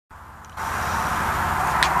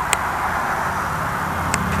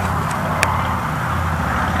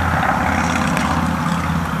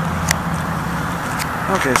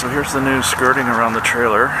Okay, so here's the new skirting around the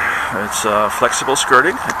trailer. It's flexible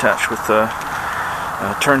skirting attached with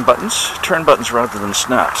turn buttons rather than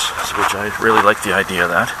snaps, which I really like the idea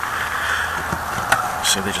of that.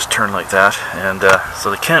 See, they just turn like that, and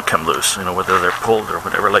so they can't come loose, you know, whether they're pulled or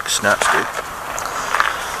whatever, like snaps do.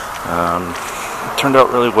 It turned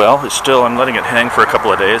out really well. I'm letting it hang for a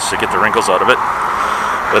couple of days to get the wrinkles out of it.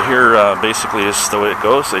 But here basically is the way it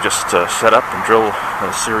goes. They just set up and drill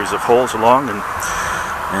a series of holes along and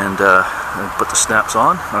put the snaps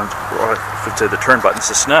on. Or I should say the turn buttons,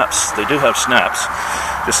 the snaps. They do have snaps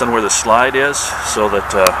just on where the slide is, so that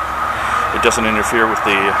it doesn't interfere with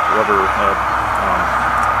the rubber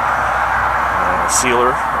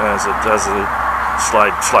sealer as it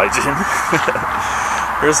slides in.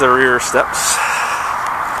 Here's the rear steps.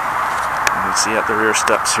 You can see at the rear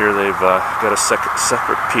steps here they've got a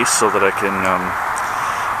separate piece so that I can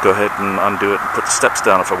go ahead and undo it and put the steps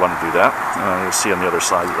down if I want to do that. You'll see on the other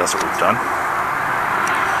side that that's what we've done.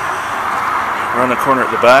 Around the corner at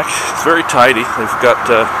the back, it's very tidy. They've got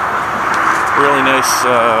really nice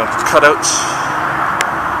cutouts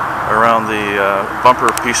around the bumper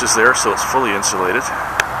pieces there, so it's fully insulated.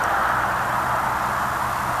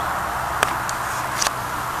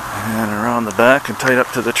 And around the back and tied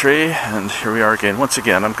up to the tree, and here we are again. Once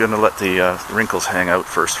again, I'm going to let the wrinkles hang out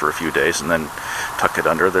first for a few days and then tuck it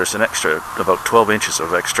under. There's an extra, about 12 inches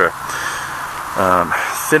of extra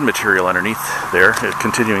thin material underneath there,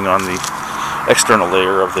 continuing on the external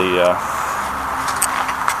layer of the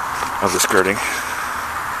skirting,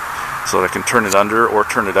 so that I can turn it under or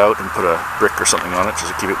turn it out and put a brick or something on it just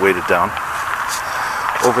to keep it weighted down.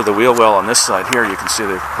 Over the wheel well on this side here, you can see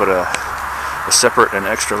they've put a separate and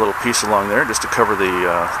extra little piece along there just to cover the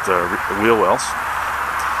wheel wells.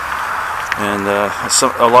 And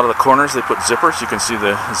a lot of the corners they put zippers. You can see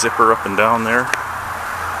the zipper up and down there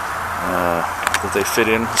that they fit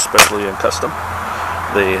in, especially in custom.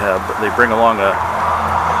 They bring along a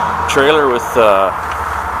trailer with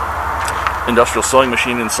industrial sewing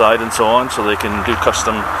machine inside and so on, so they can do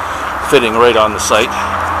custom fitting right on the site.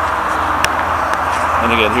 And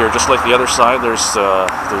again, here, just like the other side, there's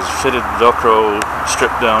fitted Velcro strip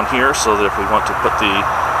down here, so that if we want to put the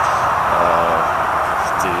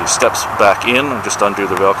steps back in, and just undo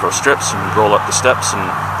the Velcro strips and roll up the steps and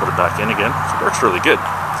put it back in again. So it works really good.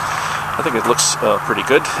 I think it looks pretty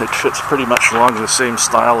good. It fits pretty much along the same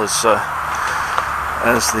style as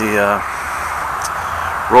the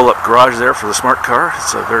roll-up garage there for the Smart car.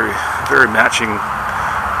 It's a very, very matching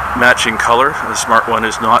color. The Smart one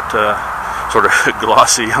is not sort of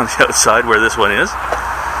glossy on the outside where this one is.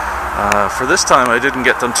 For this time, I didn't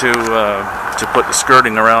get them to put the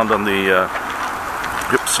skirting around on the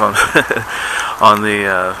on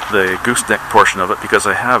the gooseneck portion of it, because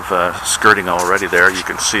I have skirting already there. You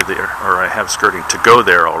can see there, or I have skirting to go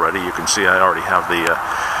there already. You can see I already have the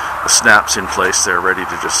snaps in place there, ready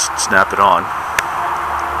to just snap it on.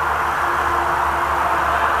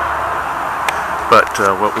 But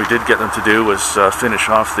what we did get them to do was finish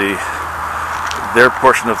off their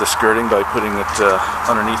portion of the skirting by putting it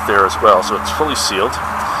underneath there as well, so it's fully sealed.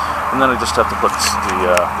 And then I just have to put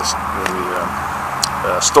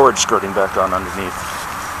the storage skirting back on underneath.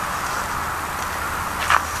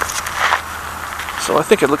 So I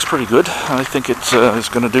think it looks pretty good. I think it's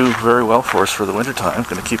going to do very well for us for the winter time. I'm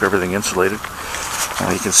going to keep everything insulated.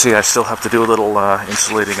 You can see I still have to do a little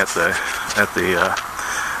insulating at the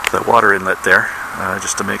water inlet there.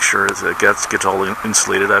 Just to make sure that it gets all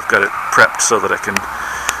insulated. I've got it prepped so that I can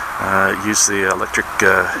use the electric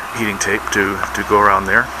heating tape to go around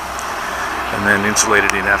there, and then insulate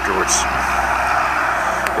it in afterwards.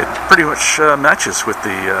 It pretty much matches with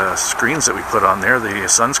the screens that we put on there, the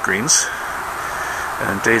sunscreens.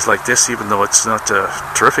 And days like this, even though it's not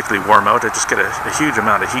terrifically warm out, I just get a huge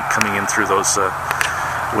amount of heat coming in through those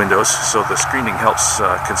windows, so the screening helps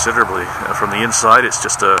considerably. From the inside, it's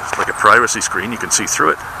just like a privacy screen. You can see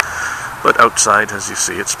through it, but outside, as you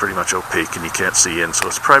see, it's pretty much opaque and you can't see in. So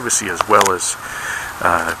it's privacy as well as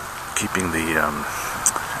keeping the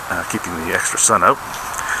extra sun out.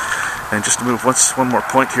 And just to move one more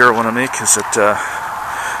point here I want to make is that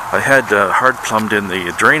I had hard plumbed in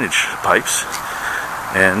the drainage pipes,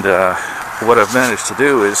 and what I've managed to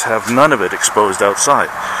do is have none of it exposed outside.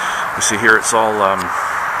 You see here, it's all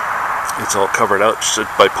covered out. So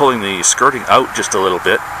by pulling the skirting out just a little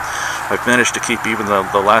bit, I've managed to keep even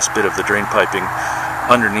the last bit of the drain piping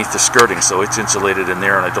underneath the skirting, so it's insulated in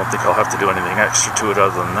there, and I don't think I'll have to do anything extra to it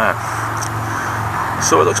other than that.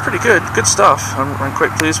 So it looks pretty good. Good stuff. I'm quite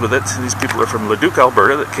pleased with it. These people are from Leduc,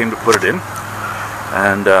 Alberta, that came to put it in,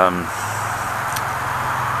 and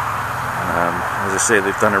as I say,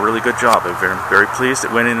 they've done a really good job. I'm very, very pleased.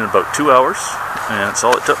 It went in about 2 hours, and that's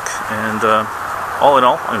all it took. And all in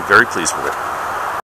all, I'm very pleased with it.